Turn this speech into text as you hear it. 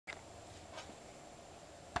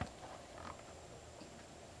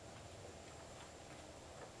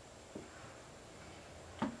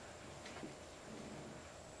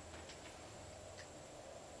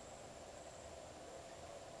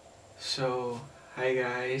So, hi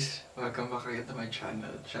guys! Welcome back again to my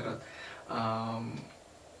channel. Charot.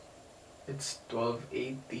 It's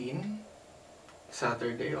 12:18,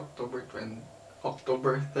 Saturday, October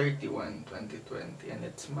 31, 2020, and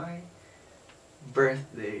it's my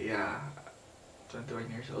birthday. Yeah,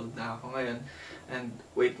 21 years old na ako ngayon. And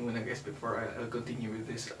wait muna guys, before I'll continue with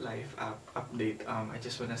this live update, I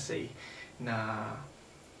just wanna say na,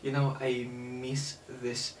 I miss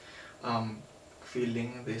this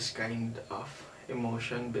feeling, this kind of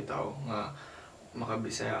emotion bitaw nga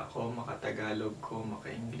makabisaya ako, makatagalog ko,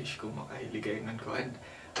 maka-English ko, makahiligayonan ko, and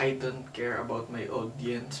I don't care about my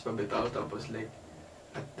audience pa bitaw. Tapos like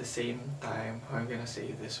at the same time, how I'm gonna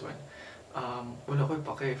say this one, wala ko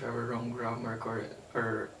ipake if ever wrong grammar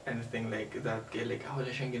or anything like that, kay like ako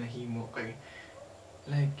na siyang ginahimo kay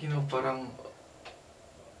like parang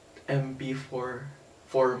MP4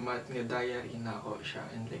 format nga diary na ako siya,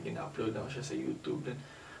 and like ina-upload na ako siya sa YouTube. Then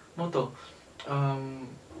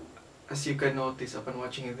as you can notice upon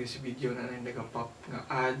watching this video na nagka-pop nga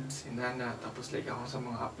ads inana, tapos like ako sa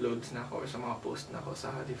mga uploads na ako or sa mga post na ako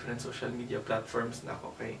sa different social media platforms na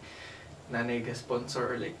ako kay nanay ga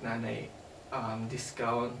sponsor or like nanay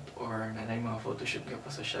discount or nanay mga photoshoot nga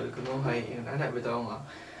pa social kunuhay yun ana bitaw nga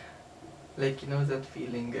like that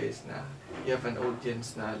feeling guys na you have an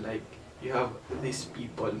audience na like you have these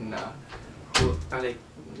people na who like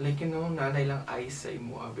nanay lang eyes sa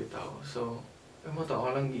imo bitaw. So mo to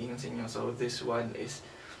ako lang giingon sa inyo. So this one is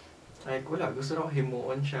like wala, gusto na ko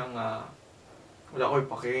himuon siya nga wala ko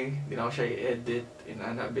ipake, di na ko siya i-edit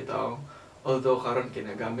inana bitaw. Although karon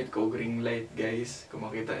kinagamit ko green light guys, kung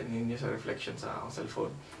makita ninyo sa reflection sa akong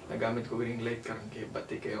cellphone, nagamit ko green light karon kay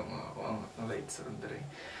bati kayo ang lights ron dire.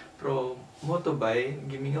 Pero mo to buy,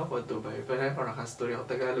 giming ako to buy, pero ako naka-story ako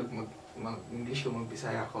Tagalog, mag-English ko,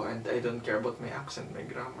 mag-Bisaya ko, and I don't care about my accent, my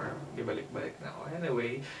grammar, gibalik-balik na ako.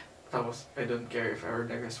 Anyway, tapos I don't care if ever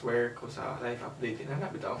nag-swear ko sa live update na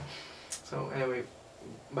bitaw. So anyway,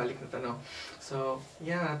 balik na tanong. So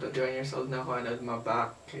yeah, 21 years old na ako, and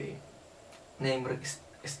back kay name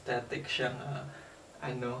aesthetic siya nga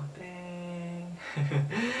dang.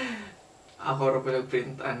 Ako rin pa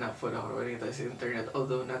nag-print for ako rin sa internet,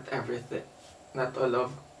 although not all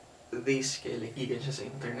of these kay like gigan siya sa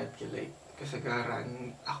internet kay like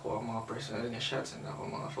kasagaran ako ang mga personal nga shots and ako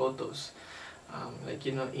mga photos like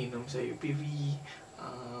inom sa UPV,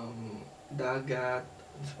 dagat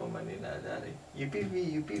sa pamanina dari UPV,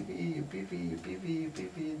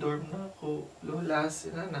 dorm na ako, lulas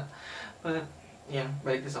inana. But yeah,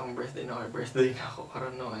 balik sa akong birthday na ako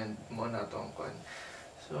karon and mo na to ang kwan.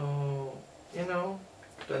 So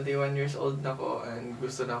 21 years old na ko, and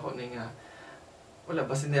gusto na ako nga wala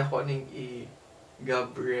basta hindi ako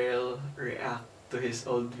Gabriel react to his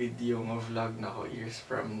old video ng vlog na ko years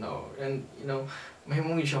from now. And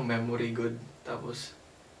mahimong siyang memory good. Tapos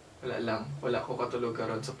wala ko katulog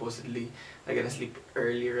karon. Supposedly I gonna sleep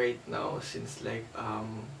early right now since like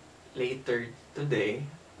later today,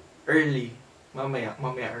 early mamaya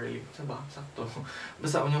early sakto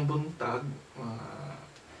basta ako niyang buntag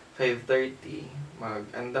 5:30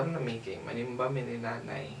 mag-andam na making manimba mi ni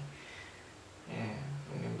nanay. Yeah,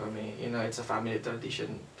 manimba mi. It's a family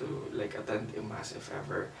tradition to like attend a mass if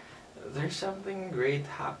ever there's something great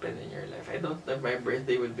happen in your life. I don't know if my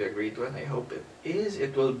birthday will be a great one. I hope it is.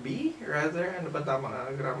 It will be rather. Ano ba tama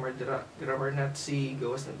nga grammar Nazi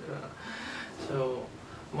gawas na dira. So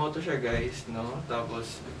mo to siya guys, no?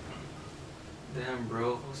 Tapos damn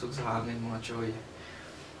bro, kusog sa hangin mga choy.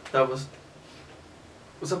 Tapos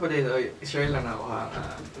usa pa din, share lang ako ha,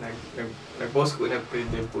 nag-post ko,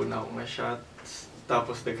 nag-preview po na ako nga shots,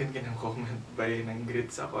 tapos daghan ka ng comment by ng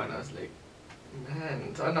greets ako, and I was like,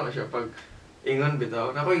 man, saan ako siya pag ingon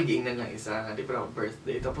bitaw, na ako igiinan lang isa, nga di pa ako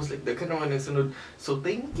birthday, tapos like daghan naman nagsunod, so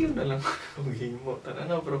thank you na lang kung himo,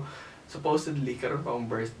 pero supposedly, karon pa akong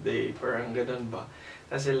birthday, parang ganun ba,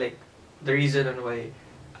 kasi like, the reason on why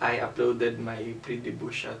I uploaded my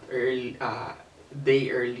pre-debut shot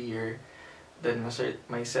day earlier than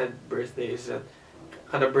my said birthday is that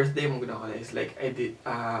kada birthday mo guna ko is like I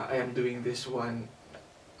am doing this one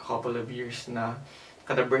a couple of years na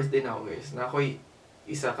kada birthday na ako guys na ako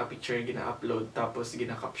isa ka picture gina-upload tapos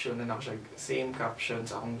gina-caption na ako siya same caption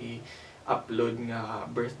sa akong i-upload nga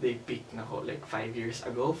birthday pic na ko like 4 years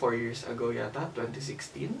ago yata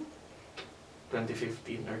 2016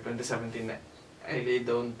 2015 or 2017 na I really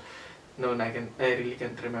don't know na I really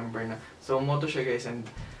can't remember na. So mo to siya guys, and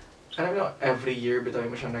every year bitaw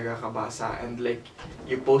mo siya nagakabasa, and like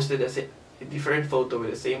you posted a different photo with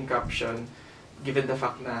the same caption given the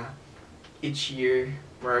fact na each year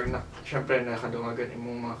marag na syempre nakadungagan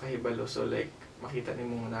imong mga kahibalo, so like makita ni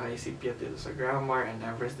mong nakaisipyat dito sa grammar and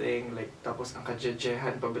everything, like, tapos ang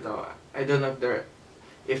kajejehan pa bitaw. I don't know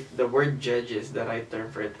if the word judge is the right term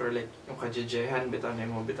for it, or like, yung kajejehan bitaw na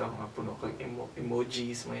mo bitaw mga puno kag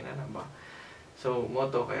emojis, may na ba. So,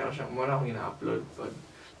 moto, kaya siya, muna akong gina-upload pag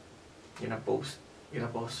gina-post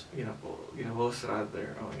rather,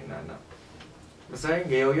 o ginana. Basta yung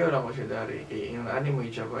gayo-gayo lang ko siya dari, kaya yung ani mo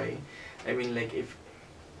i-chabay. I mean, like, if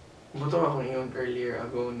buto akong yun earlier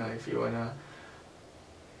ago na if you wanna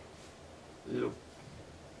look,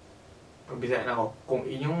 pagbisayan ako, kung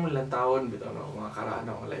inyong lantawon bitaw na mga karaan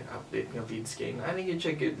ako like update nga feeds kayo na ano yung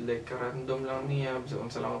check it, like random lang niya, so kung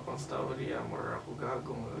sa lang pang story or ako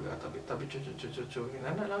gagong tabi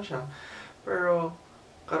ginana lang siya, pero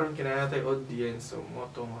karon kinahanglan audience, so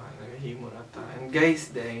moto nga nagahimo na ta. And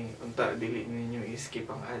guys, dahil unta dili ninyo i-skip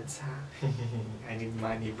ang ads ha. I need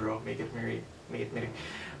money bro, make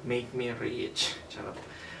me rich. Charot.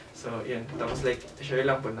 So yun, tapos like share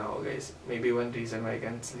lang po na ako guys. Maybe one reason why I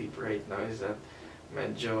can't sleep right now is that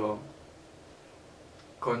medyo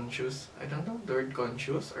conscious. I don't know the word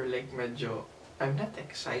conscious, or like medyo I'm not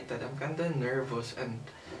excited. I'm kinda nervous and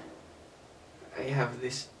I have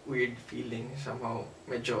this weird feeling somehow,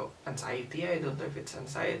 medyo anxiety. I don't know if it's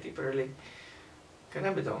anxiety, pero like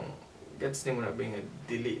kana bitong gets ni mo na bing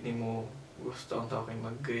dili ni mo gusto ang tao kay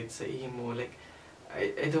mag-greet sa imo, like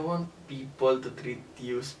I don't want people to treat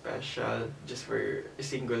you special just for a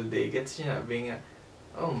single day. Gets niya bing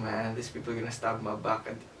oh man, these people gonna stab my back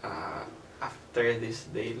after this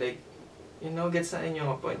day, like, you know, gets na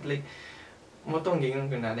inyo point, like motong gingon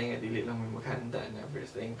ko nanay nga dili lang may maghanda and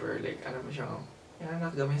everything, pero like ano mo siya, yung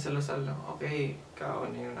anak gamay sa lusal lang, okay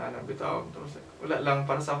kaon yung anak bitaw, tapos like, wala lang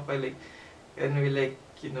para sa ako, like can we like,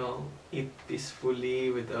 you know, eat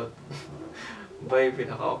peacefully without by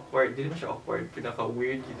pinaka-awkward, hindi naman siya awkward,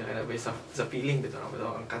 pinaka-weird yun na by sa feeling bitaw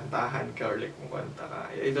ang kantahan ka or like kung kanta ka,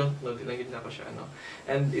 I don't know, dinagin na ko siya ano.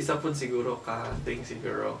 And isa po siguro ka thing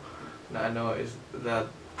siguro na ano is that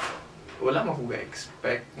wala mo kung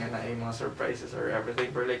ga-expect nga na yung mga surprises or everything,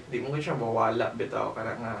 pero like di mo siya mawala bitaw ka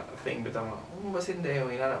na nga thing bitaw mo, basin hindi yung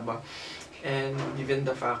inana ba. And given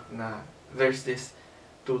the fact na there's this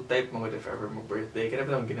two type mo if ever mo birthday, kaya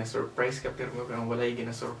bitaw gina-surprise ka pero mo kung wala yung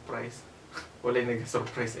gina-surprise wala yung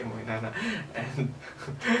nag-surprise mo inana. And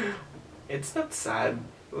it's not sad,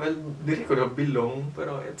 well, dili ko na bilong,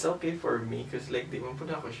 pero it's okay for me because like di man po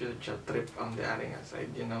na ako siya trip ang diaring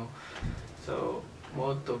aside, you know. So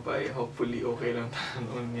moto by hopefully okay lang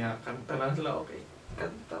tanong niya, kanta lang sila, okay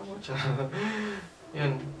kanta mo siya.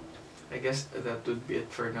 Yun, I guess that would be it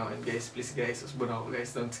for now. And guys, please guys, usbon ako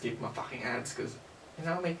guys, don't skip my fucking ads because you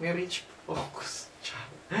know, make me rich, focus.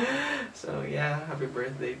 So yeah, happy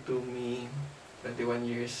birthday to me, 21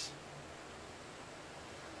 years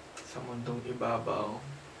sa mundong ibabaw.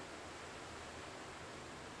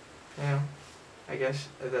 Yeah, I guess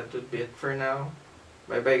that would be it for now.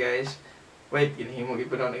 Bye bye guys. Wait, hinihimog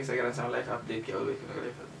ipon ako ng Instagram sa live update kaya always ko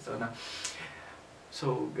live update.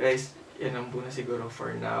 So guys, yan ang muna siguro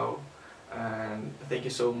for now. And thank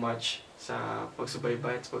you so much sa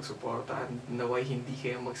pagsubaybay at pagsuporta. And naway hindi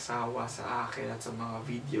kayo magsawa sa akin at sa mga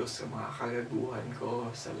videos, sa mga kagaguhan ko,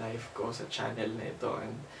 sa live ko, sa channel na ito.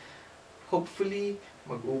 And hopefully,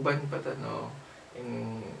 mag-uban pa tano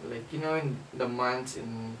in like, you know, in the months,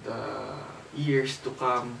 in the years to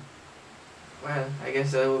come. Well, I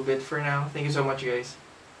guess that will be it for now. Thank you so much guys.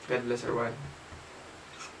 God bless everyone.